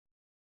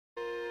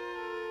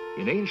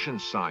In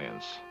ancient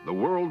science, the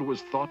world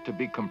was thought to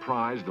be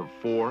comprised of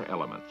 4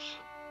 elements: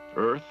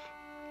 earth,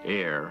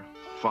 air,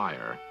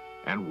 fire,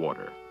 and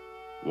water.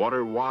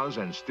 Water was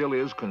and still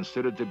is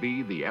considered to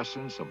be the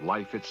essence of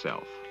life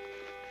itself.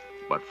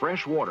 But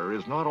fresh water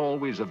is not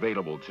always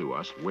available to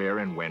us where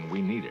and when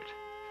we need it.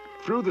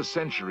 Through the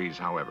centuries,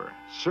 however,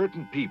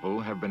 certain people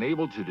have been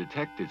able to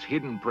detect its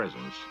hidden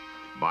presence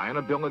by an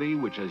ability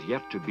which has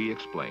yet to be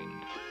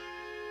explained.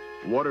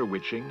 Water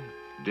witching,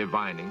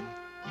 divining,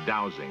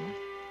 dowsing,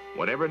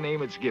 whatever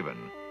name it's given,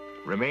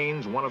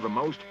 remains one of the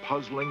most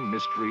puzzling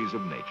mysteries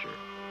of nature.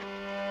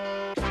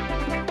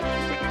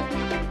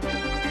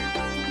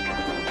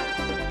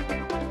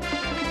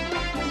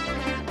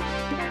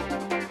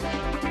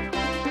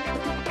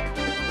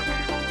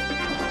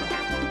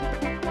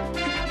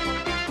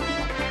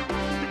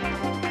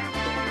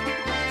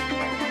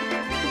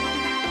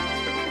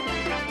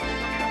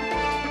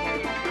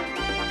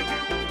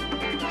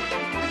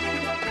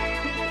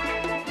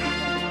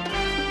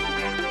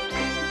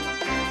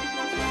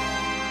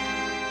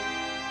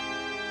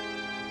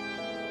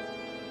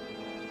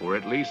 For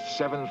at least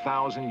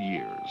 7,000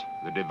 years,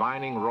 the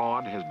divining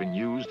rod has been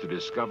used to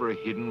discover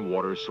hidden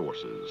water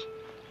sources.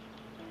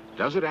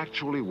 Does it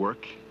actually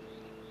work?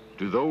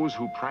 Do those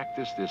who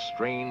practice this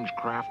strange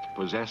craft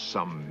possess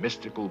some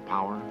mystical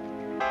power?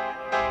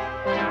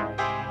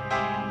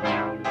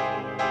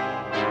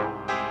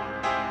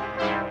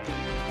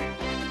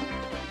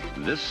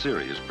 This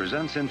series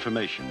presents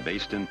information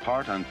based in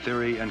part on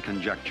theory and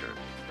conjecture.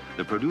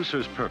 The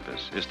producer's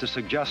purpose is to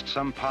suggest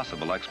some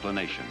possible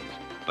explanations,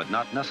 but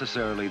not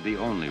necessarily the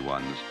only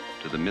ones,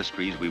 to the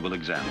mysteries we will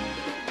examine.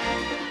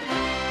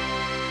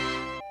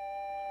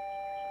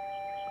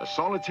 A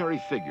solitary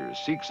figure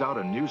seeks out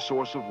a new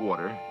source of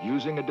water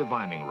using a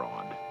divining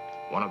rod,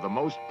 one of the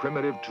most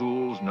primitive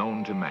tools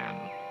known to man.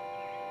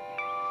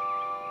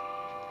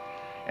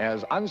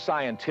 As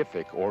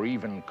unscientific or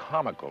even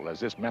comical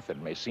as this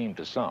method may seem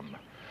to some,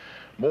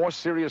 more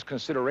serious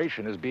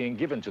consideration is being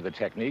given to the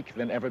technique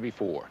than ever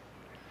before.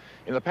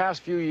 In the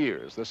past few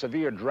years, the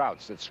severe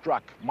droughts that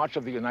struck much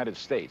of the United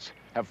States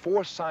have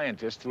forced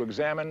scientists to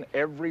examine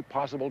every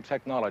possible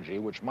technology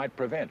which might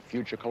prevent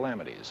future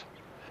calamities.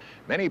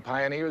 Many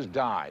pioneers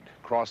died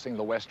crossing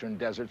the western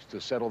deserts to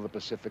settle the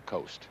Pacific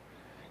coast.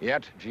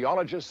 Yet,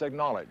 geologists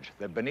acknowledge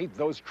that beneath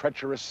those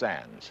treacherous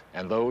sands,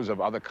 and those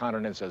of other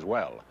continents as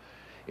well,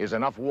 is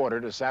enough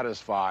water to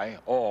satisfy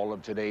all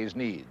of today's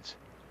needs.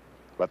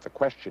 But the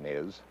question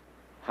is,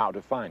 how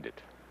to find it?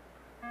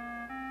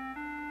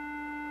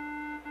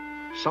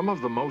 Some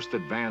of the most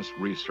advanced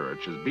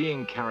research is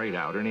being carried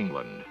out in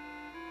England.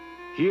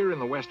 Here in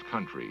the West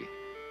Country,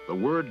 the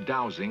word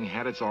dowsing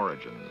had its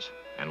origins,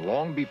 and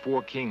long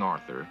before King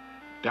Arthur,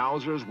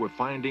 dowsers were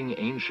finding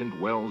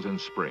ancient wells and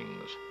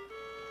springs.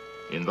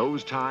 In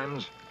those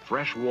times,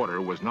 fresh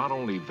water was not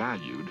only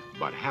valued,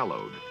 but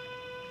hallowed,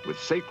 with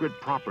sacred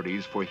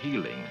properties for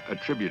healing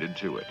attributed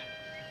to it.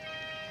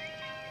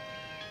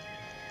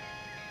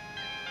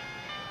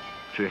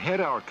 To head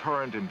our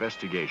current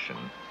investigation,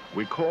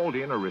 we called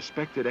in a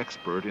respected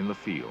expert in the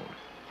field,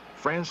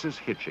 Francis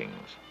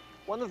Hitchings.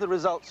 One of the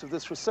results of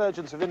this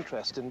resurgence of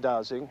interest in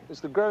dowsing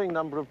is the growing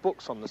number of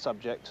books on the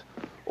subject,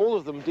 all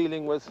of them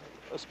dealing with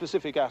a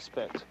specific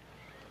aspect.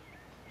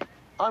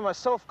 I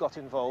myself got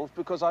involved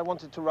because I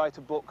wanted to write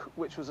a book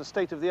which was a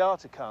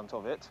state-of-the-art account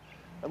of it,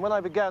 and when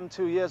I began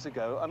 2 years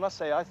ago, I must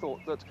say I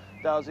thought that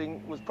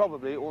dowsing was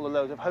probably all a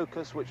load of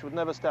hocus which would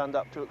never stand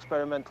up to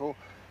experimental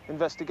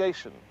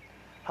investigation.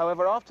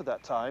 However, after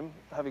that time,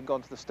 having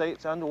gone to the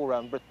States and all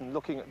around Britain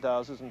looking at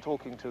dowsers and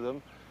talking to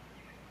them,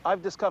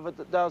 I've discovered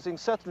that dowsing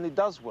certainly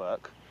does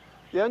work.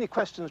 The only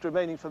questions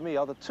remaining for me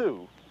are the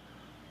two.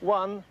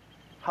 One,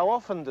 how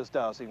often does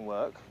dowsing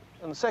work?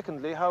 And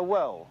secondly, how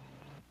well?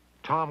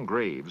 Tom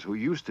Graves, who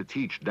used to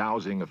teach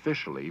dowsing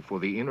officially for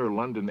the Inner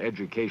London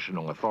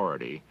Educational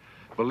Authority,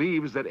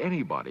 believes that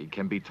anybody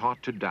can be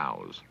taught to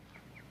dowse.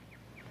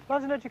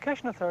 London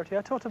Education Authority,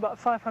 I taught about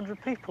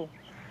 500 people.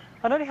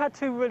 I only had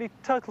 2 really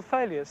total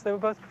failures. They were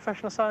both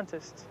professional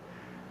scientists.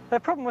 Their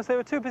problem was they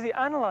were too busy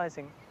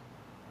analysing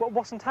what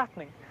wasn't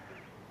happening.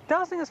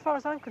 Dowsing, as far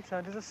as I'm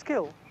concerned, is a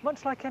skill,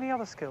 much like any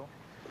other skill.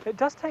 It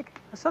does take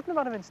a certain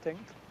amount of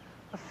instinct,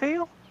 a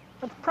feel,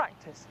 and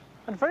practice,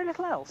 and very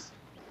little else.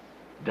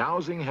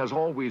 Dowsing has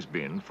always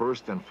been,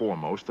 first and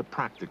foremost, a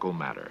practical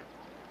matter.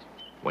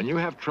 When you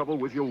have trouble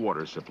with your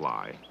water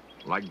supply,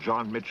 like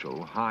John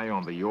Mitchell high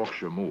on the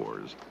Yorkshire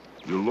moors,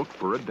 you look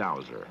for a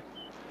dowser.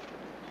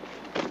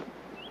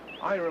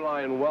 I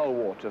rely on well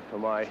water for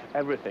my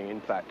everything, in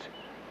fact.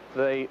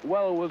 The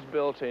well was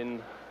built in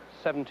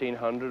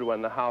 1700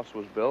 when the house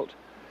was built,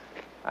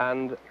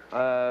 and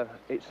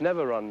it's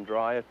never run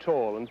dry at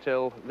all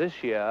until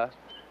this year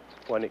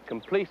when it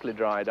completely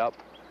dried up.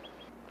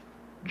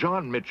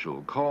 John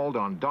Mitchell called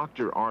on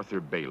Dr. Arthur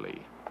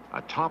Bailey,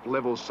 a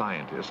top-level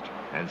scientist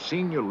and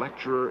senior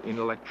lecturer in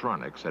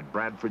electronics at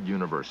Bradford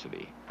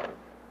University.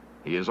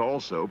 He is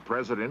also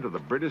president of the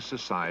British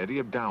Society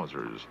of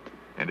Dowsers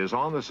and is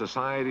on the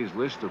Society's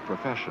list of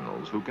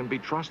professionals who can be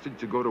trusted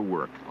to go to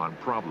work on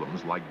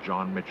problems like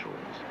John Mitchell's.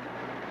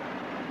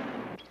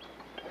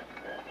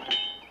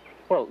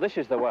 Well, this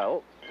is the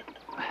well.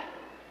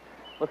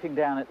 Looking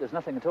down it, there's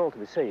nothing at all to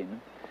be seen.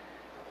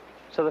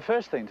 So the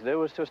first thing to do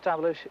was to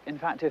establish, in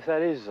fact, if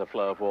there is a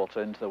flow of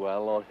water into the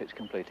well or if it's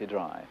completely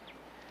dry.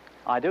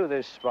 I do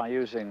this by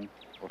using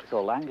what we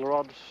call angler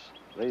rods.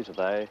 These are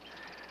they.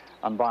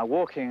 And by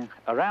walking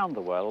around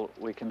the well,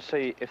 we can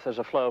see if there's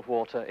a flow of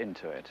water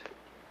into it.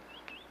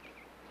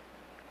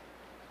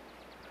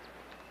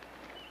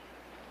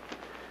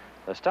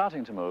 They're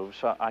starting to move,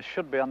 so I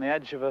should be on the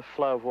edge of a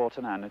flow of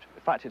water now. In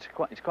fact, it's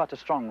quite a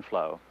strong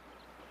flow.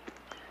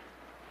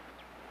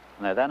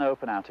 And they then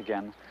open out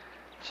again.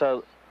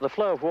 So the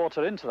flow of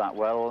water into that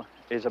well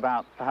is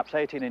about perhaps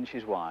 18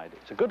 inches wide.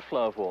 It's a good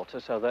flow of water,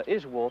 so there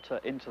is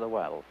water into the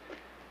well.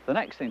 The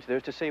next thing to do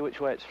is to see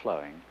which way it's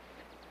flowing.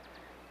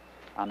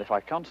 And if I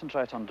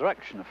concentrate on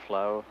direction of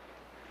flow,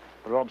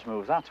 the rods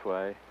move that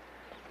way,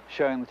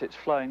 showing that it's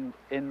flowing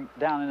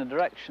down in a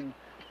direction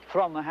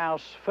from the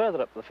house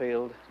further up the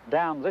field,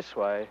 down this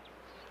way,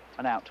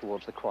 and out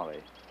towards the quarry.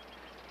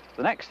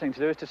 The next thing to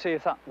do is to see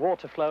if that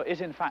water flow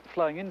is in fact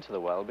flowing into the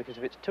well, because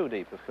if it's too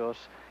deep, of course,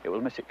 it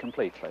will miss it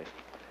completely.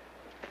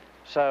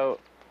 So,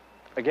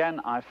 again,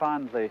 I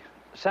find the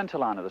centre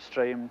line of the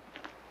stream,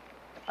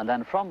 and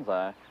then from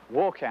there,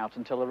 walk out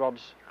until the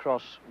rods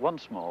cross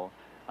once more,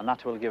 and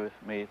that will give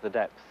me the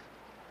depth.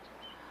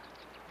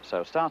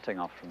 So, starting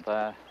off from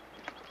there,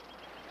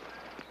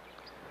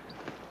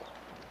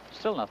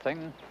 still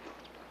nothing.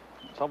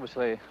 It's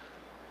obviously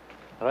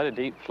a very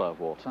deep flow of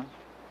water.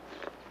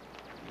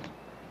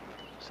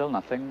 Still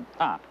nothing.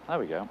 Ah, there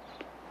we go.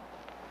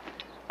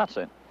 That's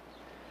it.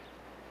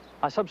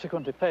 I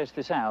subsequently paced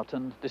this out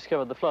and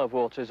discovered the flow of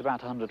water is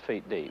about 100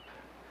 feet deep.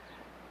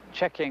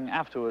 Checking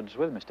afterwards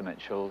with Mr.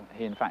 Mitchell,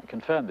 he in fact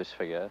confirmed this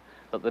figure,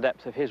 that the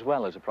depth of his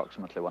well is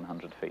approximately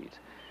 100 feet.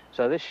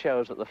 So this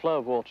shows that the flow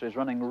of water is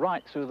running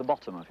right through the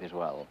bottom of his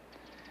well.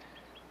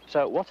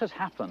 So what has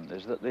happened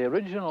is that the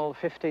original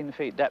 15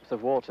 feet depth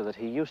of water that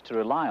he used to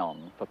rely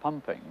on for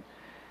pumping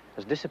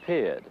has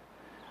disappeared.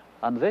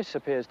 And this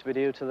appears to be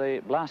due to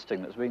the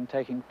blasting that's been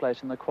taking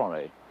place in the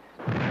quarry.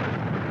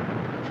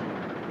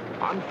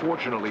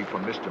 Unfortunately for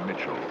Mr.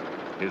 Mitchell,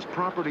 his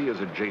property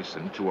is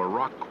adjacent to a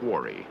rock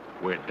quarry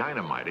where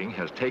dynamiting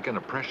has taken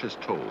a precious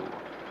toll.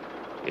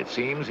 It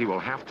seems he will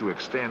have to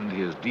extend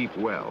his deep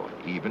well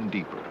even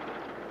deeper.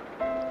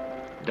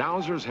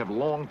 Dowsers have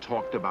long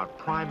talked about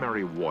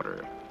primary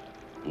water,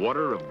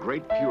 water of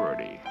great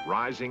purity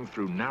rising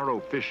through narrow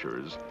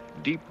fissures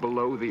deep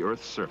below the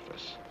Earth's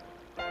surface.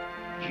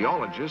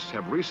 Geologists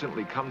have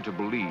recently come to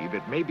believe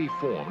it may be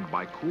formed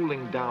by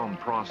cooling down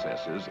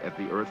processes at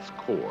the Earth's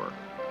core.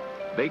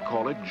 They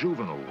call it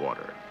juvenile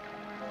water.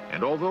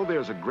 And although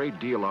there's a great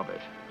deal of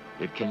it,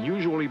 it can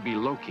usually be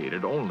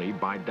located only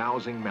by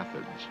dowsing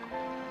methods,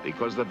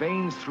 because the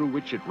veins through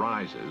which it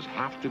rises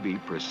have to be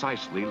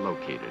precisely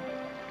located.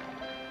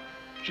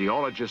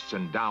 Geologists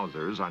and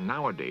dowsers are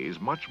nowadays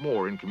much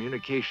more in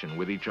communication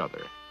with each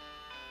other.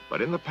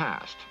 But in the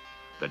past,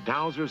 the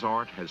dowser's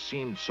art has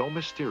seemed so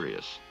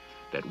mysterious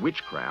that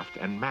witchcraft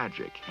and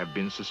magic have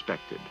been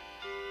suspected.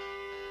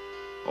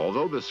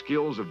 Although the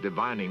skills of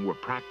divining were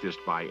practiced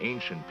by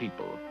ancient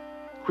people,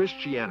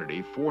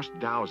 Christianity forced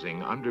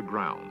dowsing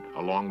underground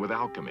along with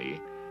alchemy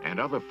and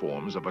other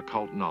forms of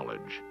occult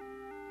knowledge.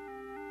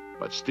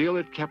 But still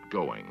it kept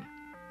going,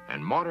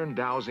 and modern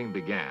dowsing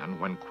began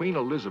when Queen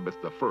Elizabeth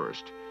I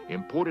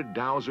imported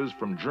dowsers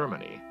from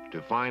Germany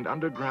to find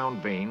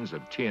underground veins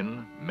of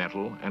tin,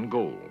 metal, and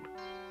gold.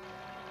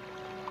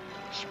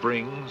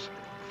 Springs,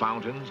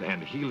 fountains,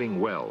 and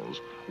healing wells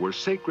were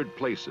sacred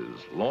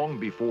places long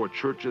before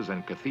churches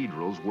and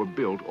cathedrals were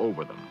built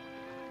over them,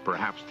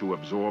 perhaps to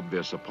absorb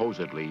their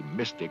supposedly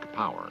mystic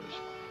powers.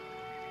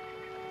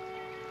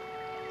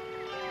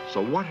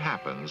 So what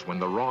happens when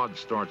the rod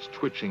starts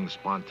twitching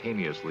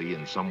spontaneously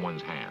in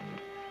someone's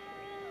hand?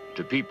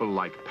 To people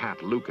like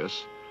Pat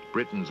Lucas,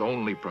 Britain's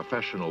only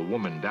professional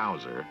woman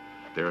dowser,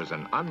 there is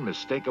an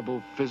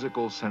unmistakable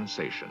physical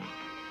sensation.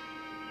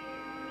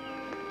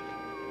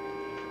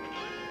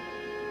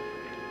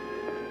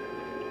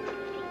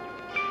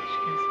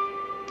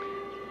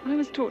 I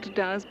was taught to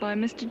dowse by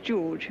Mr.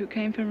 George, who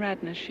came from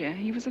Radnorshire.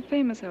 He was a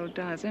famous old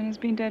dowser and has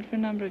been dead for a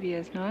number of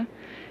years now.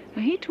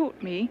 Now, he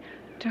taught me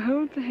to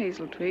hold the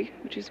hazel twig,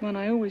 which is one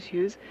I always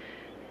use,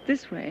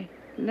 this way.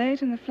 Lay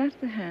it in the flat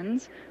of the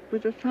hands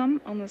with the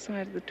thumb on the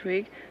side of the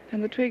twig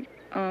and the twig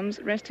arms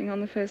resting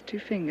on the first two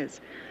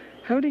fingers,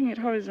 holding it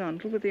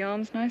horizontal with the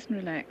arms nice and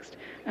relaxed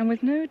and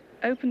with no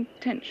open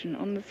tension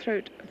on the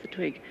throat of the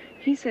twig.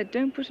 He said,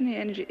 don't put any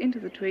energy into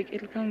the twig,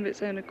 it'll come of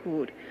its own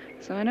accord.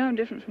 So I know I'm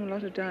different from a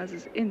lot of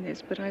dowsers in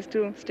this, but I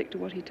still stick to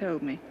what he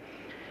told me.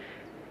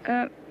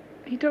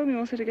 He told me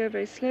also to go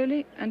very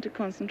slowly and to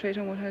concentrate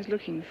on what I was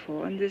looking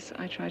for, and this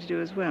I try to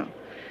do as well.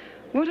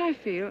 What I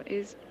feel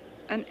is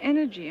an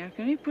energy, I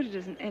can only put it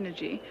as an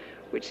energy,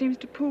 which seems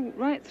to pull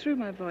right through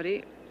my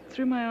body,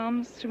 through my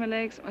arms, through my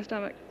legs, my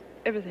stomach,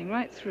 everything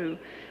right through.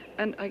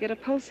 and I get a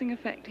pulsing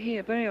effect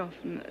here very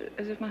often,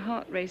 as if my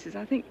heart races.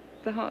 I think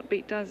the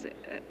heartbeat does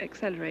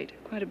accelerate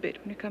quite a bit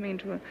when you're coming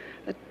into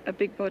a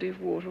big body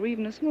of water, or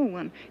even a small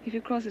one. If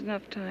you cross it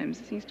enough times,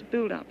 it seems to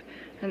build up,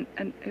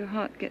 and your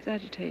heart gets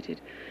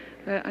agitated.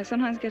 I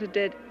sometimes get a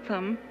dead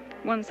thumb,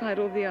 one side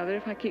or the other,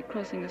 if I keep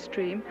crossing a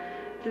stream.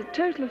 The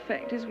total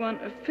effect is one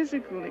of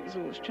physical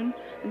exhaustion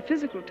and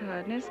physical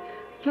tiredness,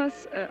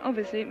 plus,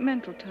 obviously,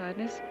 mental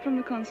tiredness from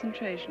the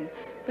concentration.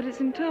 But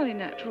it's entirely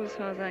natural as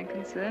far as I'm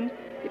concerned.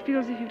 It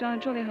feels as if you've done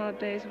a jolly hard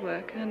day's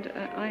work, and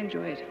I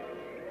enjoy it.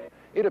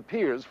 It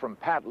appears from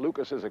Pat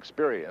Lucas's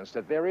experience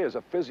that there is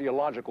a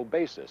physiological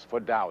basis for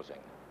dowsing.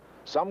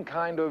 Some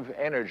kind of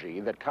energy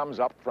that comes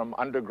up from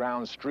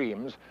underground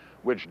streams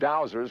which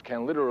dowsers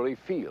can literally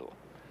feel.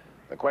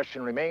 The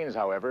question remains,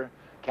 however,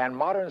 can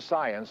modern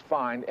science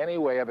find any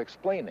way of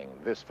explaining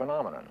this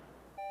phenomenon?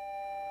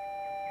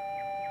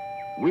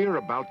 We're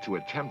about to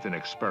attempt an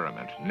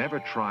experiment never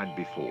tried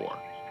before.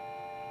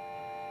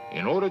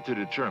 In order to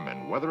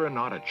determine whether or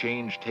not a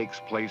change takes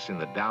place in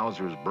the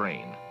dowser's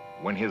brain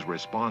when his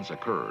response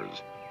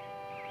occurs,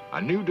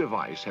 a new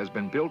device has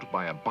been built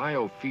by a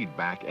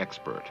biofeedback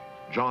expert,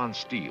 John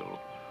Steele,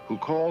 who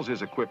calls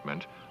his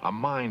equipment a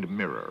mind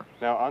mirror.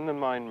 Now, on the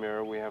mind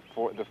mirror, we have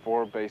the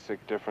four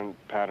basic different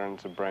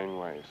patterns of brain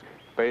waves.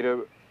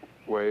 Beta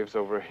waves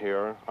over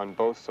here on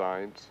both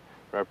sides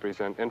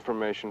represent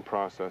information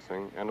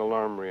processing and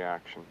alarm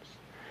reactions.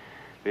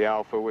 The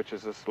alpha, which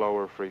is a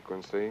slower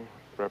frequency,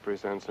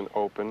 represents an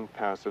open,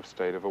 passive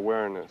state of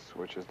awareness,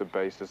 which is the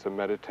basis of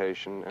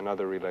meditation and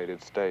other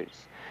related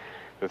states.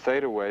 The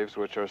theta waves,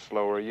 which are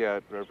slower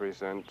yet,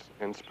 represent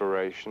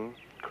inspiration,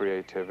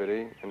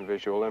 creativity, and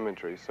visual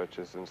imagery, such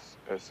as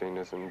seen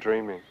as in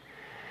dreaming.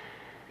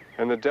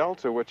 And the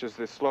delta, which is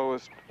the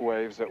slowest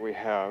waves that we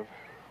have,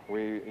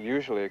 we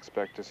usually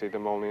expect to see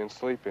them only in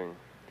sleeping.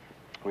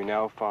 We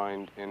now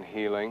find in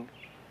healing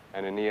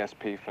and in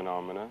ESP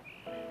phenomena,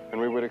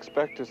 and we would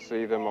expect to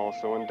see them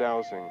also in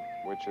dowsing,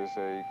 which is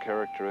a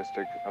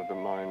characteristic of the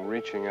mind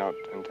reaching out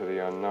into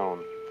the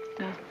unknown.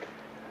 Ah,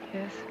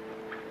 yes.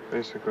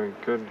 Basically,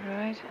 good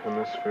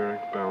hemispheric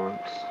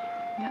balance.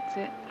 That's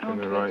it. On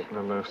the right and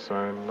the left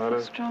side. A lot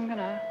of strong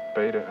enough.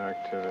 Beta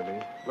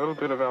activity. A little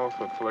bit of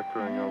alpha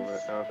flickering over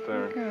out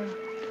there.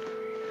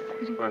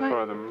 By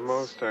far the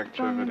most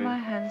activity in my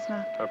hands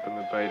now. up in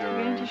the beta range.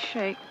 Beginning to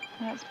shake.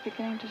 That's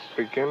beginning to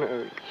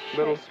shake.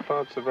 Little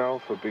spots of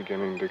alpha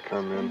beginning to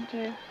come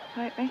in.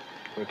 Slightly.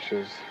 Which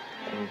is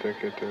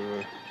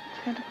indicative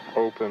of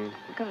open,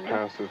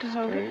 passive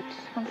states.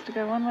 Wants to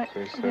go one way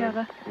or the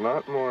other. A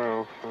lot more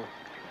alpha.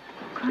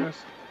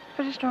 Just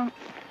pretty strong.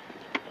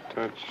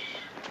 Touch.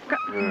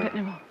 A bit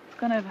more. It's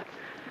gone over.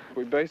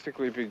 We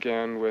basically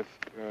began with,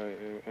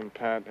 in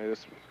Pat,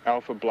 this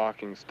alpha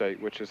blocking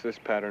state, which is this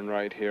pattern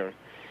right here.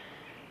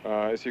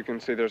 As you can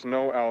see, there's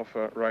no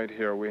alpha right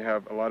here. We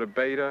have a lot of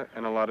beta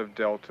and a lot of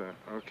delta,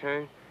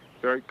 okay?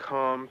 Very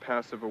calm,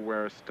 passive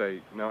aware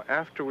state. Now,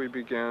 after we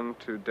began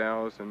to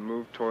douse and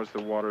move towards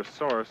the water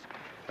source,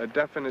 a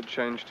definite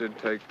change did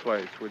take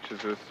place, which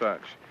is as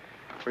such.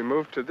 We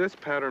moved to this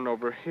pattern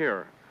over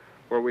here,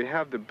 where we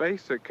have the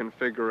basic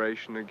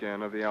configuration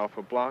again of the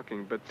alpha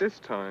blocking, but this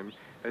time,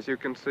 as you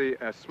can see,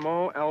 a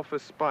small alpha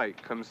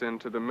spike comes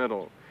into the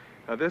middle.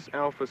 Now, this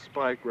alpha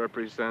spike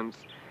represents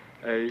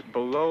a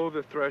below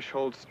the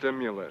threshold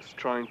stimulus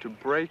trying to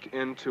break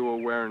into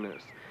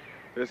awareness.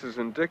 This is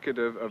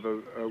indicative of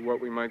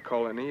what we might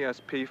call an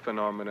ESP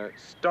phenomena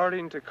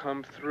starting to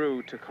come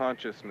through to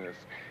consciousness.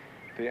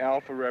 The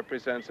alpha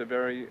represents a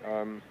very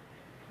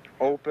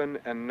open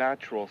and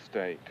natural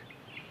state.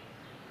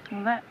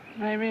 Well, that's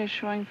very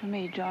reassuring for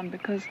me, John,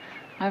 because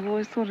I've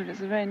always thought of it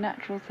as a very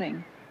natural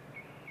thing.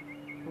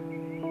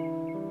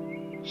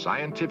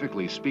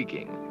 Scientifically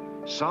speaking,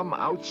 some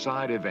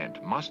outside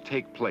event must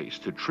take place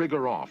to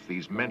trigger off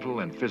these mental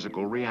and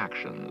physical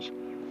reactions.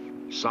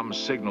 Some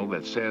signal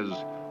that says,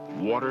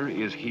 water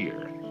is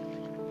here.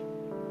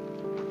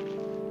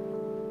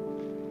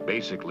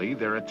 Basically,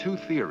 there are two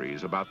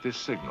theories about this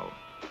signal.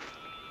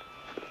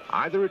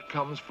 Either it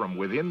comes from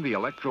within the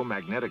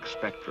electromagnetic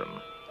spectrum,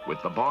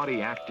 with the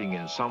body acting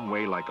in some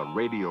way like a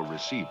radio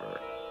receiver,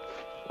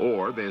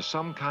 or there's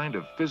some kind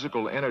of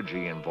physical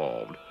energy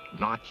involved,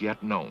 not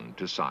yet known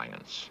to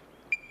science.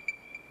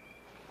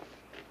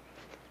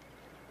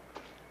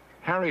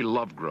 Harry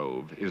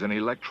Lovegrove is an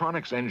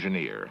electronics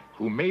engineer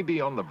who may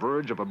be on the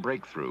verge of a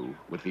breakthrough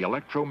with the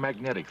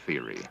electromagnetic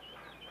theory.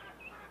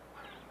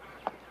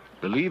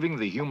 Believing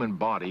the human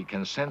body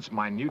can sense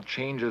minute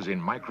changes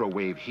in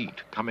microwave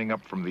heat coming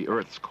up from the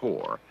Earth's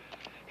core,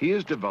 he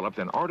has developed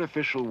an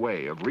artificial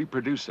way of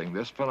reproducing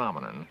this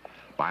phenomenon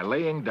by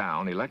laying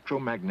down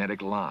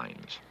electromagnetic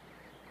lines.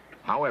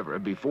 However,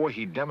 before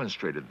he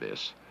demonstrated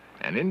this,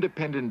 an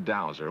independent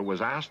dowser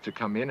was asked to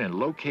come in and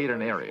locate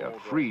an area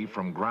free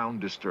from ground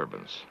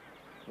disturbance.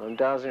 I'm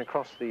dowsing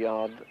across the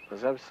yard.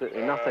 There's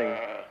absolutely nothing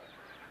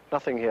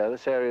here.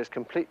 This area is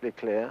completely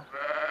clear.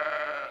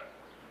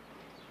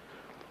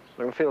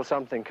 I can feel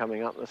something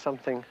coming up. There's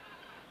something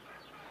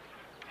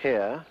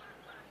here.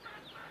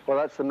 Well,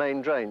 that's the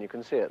main drain. You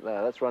can see it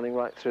there. That's running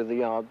right through the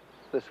yard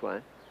this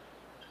way.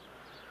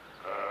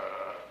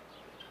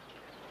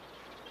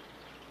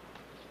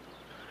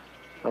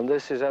 And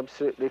this is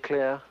absolutely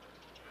clear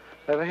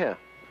over here.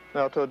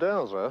 Now, to a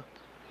dowser,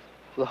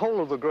 the whole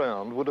of the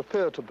ground would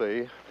appear to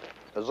be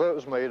as though it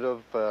was made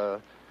of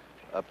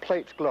a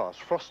plate glass,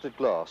 frosted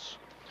glass,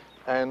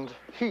 and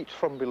heat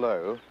from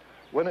below,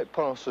 when it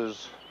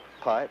passes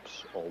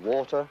pipes or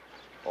water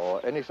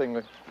or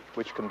anything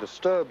which can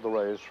disturb the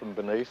rays from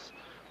beneath,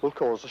 will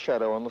cause a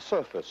shadow on the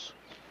surface.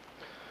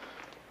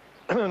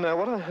 Now,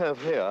 what I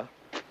have here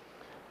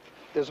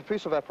is a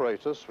piece of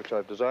apparatus which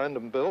I've designed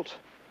and built.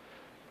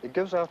 It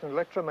gives out an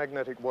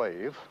electromagnetic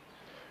wave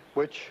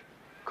which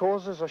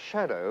causes a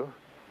shadow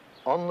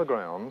on the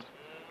ground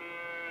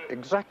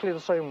exactly the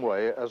same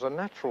way as a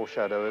natural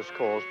shadow is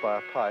caused by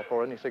a pipe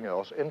or anything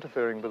else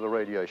interfering with the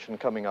radiation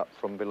coming up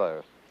from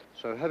below.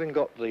 So having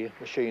got the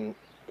machine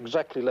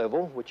exactly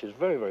level, which is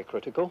very, very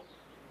critical,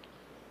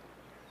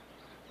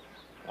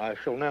 I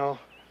shall now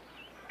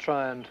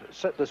try and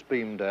set this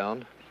beam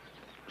down,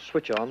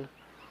 switch on,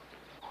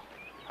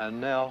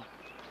 and now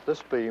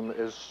this beam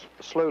is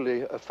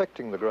slowly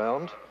affecting the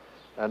ground,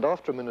 and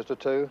after a minute or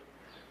two,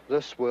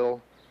 this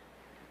will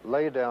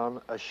lay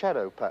down a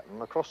shadow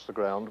pattern across the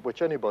ground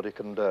which anybody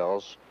can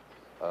dowse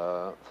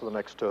for the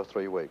next 2 or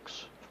 3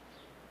 weeks.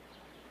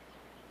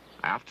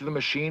 After the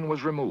machine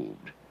was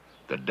removed,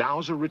 the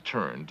dowser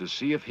returned to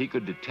see if he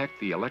could detect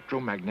the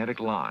electromagnetic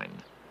line.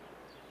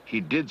 He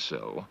did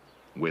so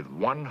with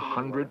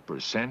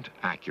 100%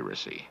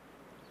 accuracy.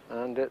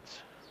 And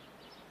it's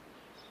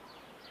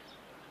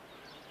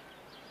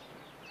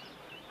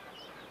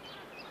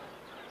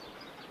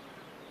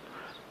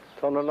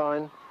on a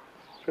line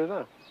through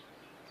there.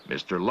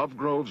 Mr.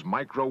 Lovegrove's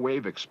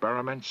microwave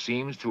experiment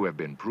seems to have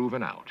been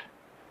proven out.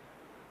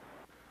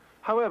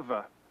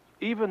 However,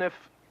 even if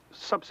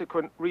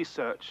subsequent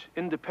research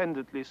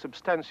independently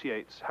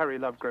substantiates Harry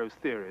Lovegrove's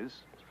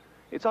theories,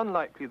 it's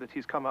unlikely that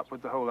he's come up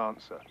with the whole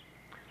answer.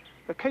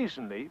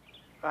 Occasionally,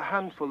 a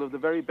handful of the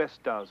very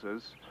best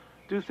dowsers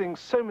do things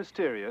so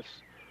mysterious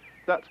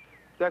that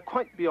they're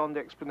quite beyond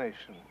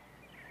explanation.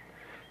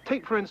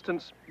 Take, for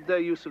instance, their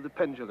use of the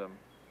pendulum.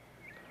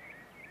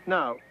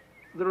 Now,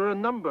 there are a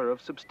number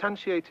of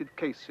substantiated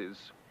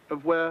cases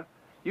of where,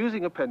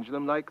 using a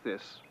pendulum like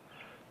this,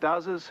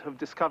 dowsers have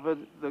discovered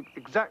the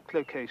exact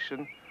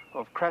location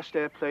of crashed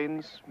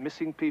airplanes,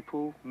 missing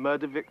people,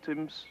 murder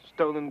victims,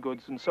 stolen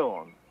goods, and so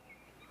on.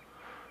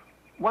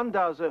 One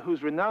dowser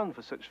who's renowned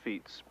for such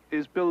feats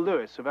is Bill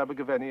Lewis of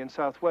Abergavenny in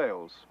South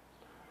Wales.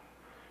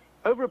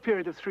 Over a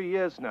period of 3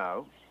 years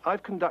now,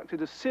 I've conducted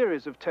a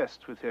series of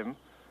tests with him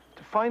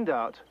to find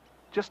out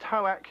just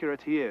how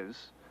accurate he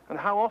is and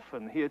how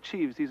often he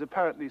achieves these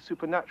apparently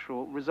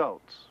supernatural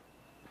results.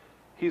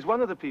 He's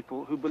one of the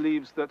people who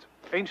believes that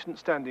ancient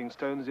standing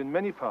stones in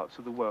many parts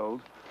of the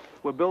world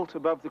were built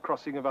above the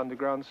crossing of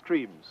underground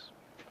streams.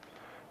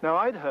 Now,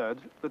 I'd heard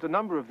that a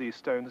number of these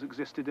stones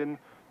existed in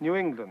New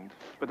England,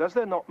 but as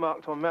they're not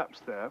marked on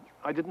maps there,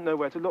 I didn't know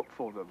where to look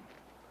for them.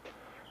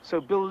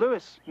 So Bill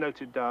Lewis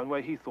noted down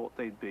where he thought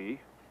they'd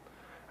be,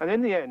 and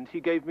in the end, he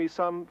gave me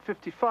some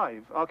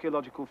 55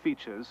 archaeological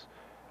features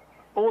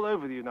all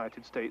over the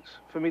United States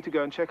for me to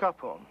go and check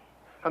up on.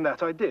 And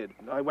that I did.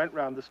 I went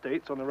round the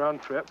States on a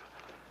round trip,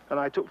 and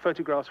I took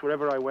photographs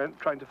wherever I went,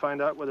 trying to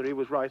find out whether he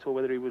was right or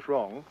whether he was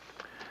wrong.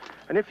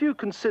 And if you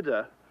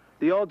consider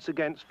the odds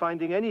against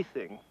finding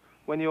anything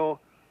when you're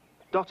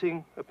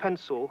dotting a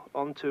pencil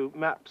onto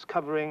maps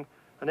covering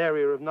an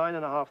area of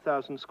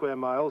 9,500 square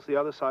miles, the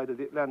other side of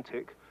the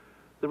Atlantic,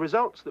 the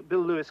results that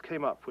Bill Lewis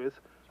came up with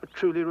are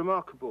truly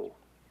remarkable.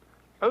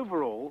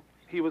 Overall,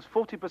 he was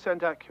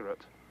 40%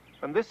 accurate,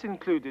 and this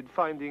included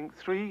finding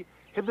 3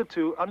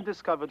 hitherto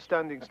undiscovered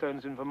standing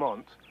stones in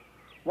Vermont,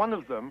 one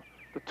of them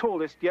the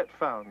tallest yet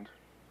found.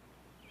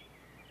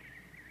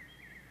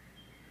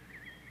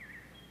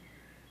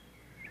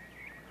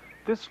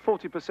 This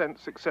 40%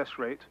 success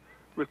rate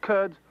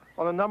recurred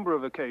on a number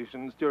of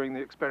occasions during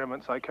the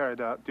experiments I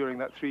carried out during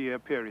that 3-year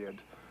period,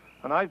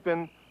 and I've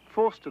been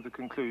forced to the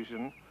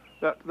conclusion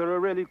that there are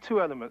really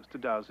 2 elements to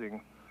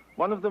dowsing.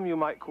 One of them you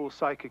might call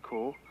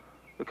psychical,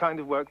 the kind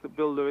of work that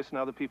Bill Lewis and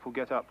other people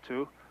get up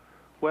to,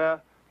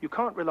 where you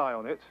can't rely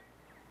on it,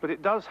 but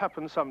it does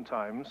happen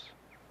sometimes,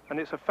 and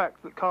it's a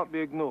fact that can't be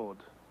ignored.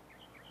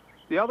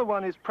 The other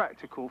one is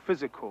practical,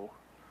 physical,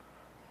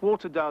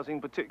 water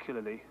dowsing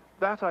particularly.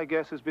 That, I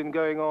guess, has been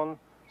going on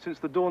since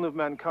the dawn of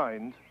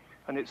mankind,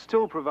 and it's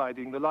still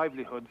providing the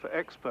livelihood for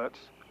experts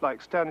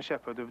like Stan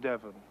Shepherd of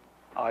Devon.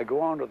 I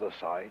go onto the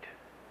site,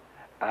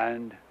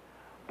 and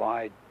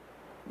by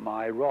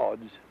my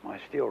rods, my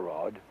steel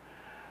rod,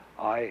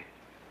 I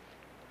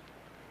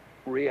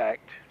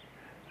react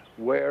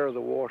where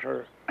the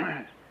water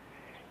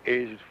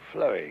is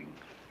flowing,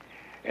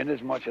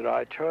 inasmuch that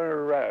I turn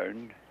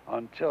around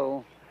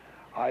until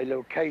I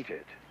locate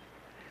it.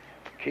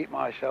 Keep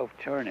myself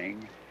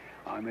turning.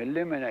 I'm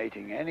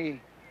eliminating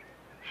any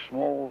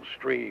small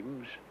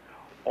streams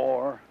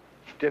or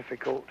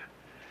difficult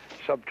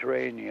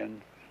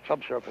subterranean,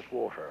 subsurface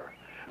water.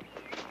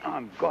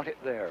 I've got it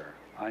there.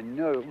 I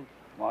know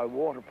my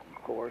water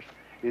course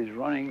is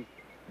running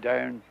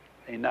down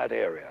in that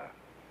area.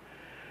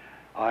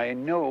 I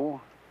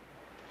know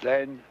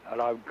then that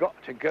I've got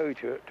to go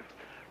to it to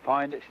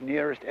find its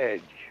nearest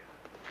edge.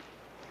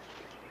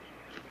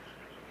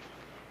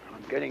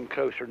 I'm getting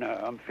closer now.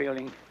 I'm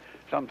feeling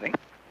something,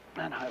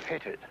 and I've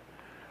hit it.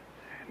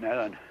 Now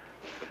then,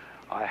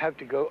 I have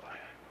to go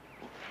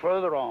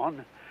further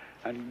on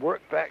and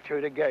work back to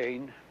it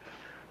again.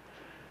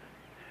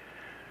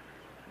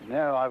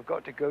 Now I've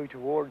got to go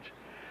towards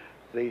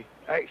the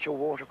actual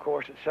water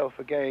course itself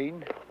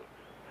again.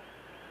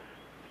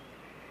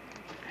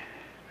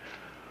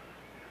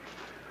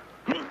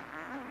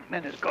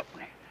 Then it's got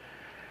me.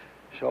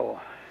 So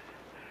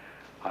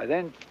I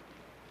then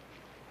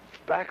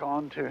back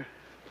on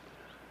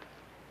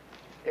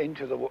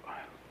into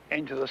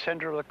the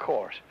center of the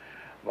course.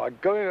 By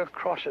going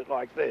across it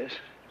like this,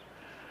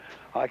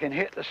 I can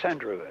hit the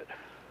center of it.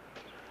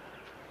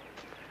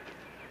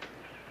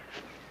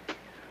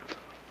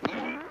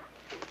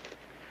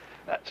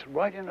 That's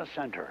right in the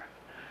center.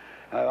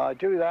 I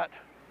do that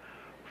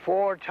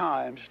 4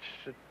 times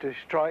to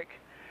strike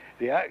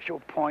the actual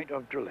point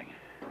of drilling.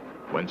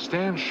 When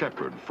Stan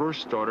Shepard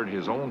first started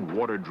his own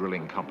water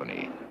drilling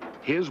company,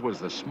 his was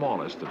the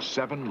smallest of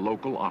 7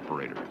 local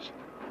operators.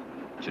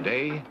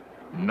 Today,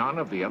 none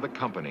of the other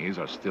companies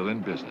are still in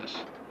business.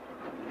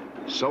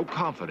 So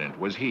confident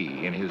was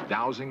he in his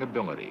dowsing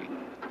ability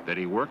that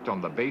he worked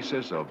on the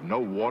basis of no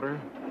water,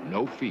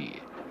 no fee.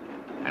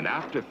 And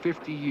after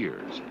 50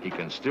 years, he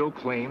can still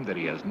claim that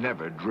he has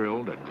never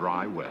drilled a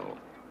dry well.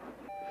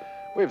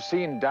 We've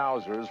seen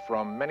dowsers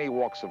from many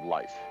walks of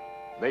life.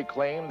 They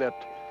claim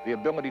that the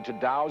ability to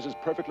dowse is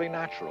perfectly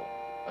natural,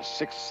 a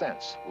sixth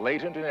sense,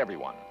 latent in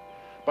everyone.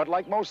 But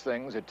like most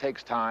things, it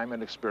takes time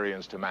and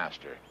experience to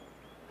master.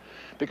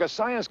 Because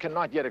science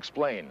cannot yet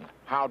explain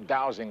how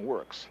dowsing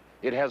works,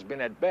 it has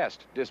been at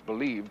best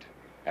disbelieved,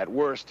 at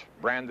worst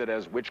branded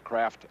as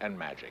witchcraft and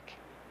magic.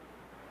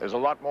 There's a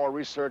lot more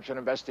research and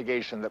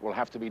investigation that will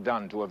have to be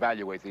done to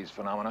evaluate these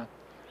phenomena.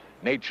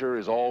 Nature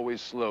is always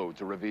slow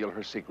to reveal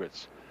her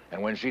secrets,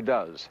 and when she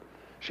does,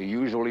 she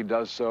usually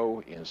does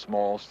so in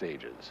small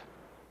stages.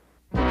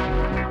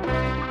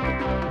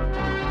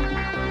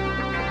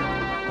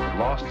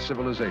 Lost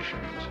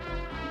civilizations,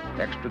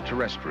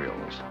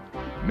 extraterrestrials,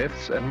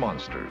 myths and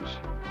monsters,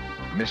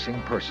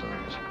 missing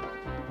persons,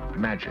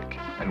 magic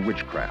and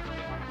witchcraft,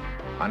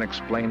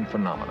 unexplained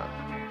phenomena.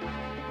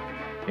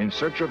 In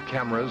search of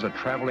cameras are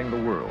traveling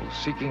the world,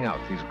 seeking out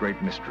these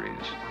great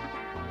mysteries.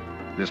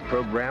 This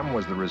program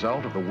was the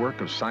result of the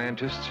work of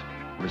scientists,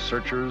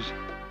 researchers,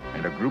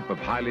 and a group of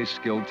highly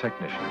skilled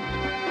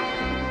technicians.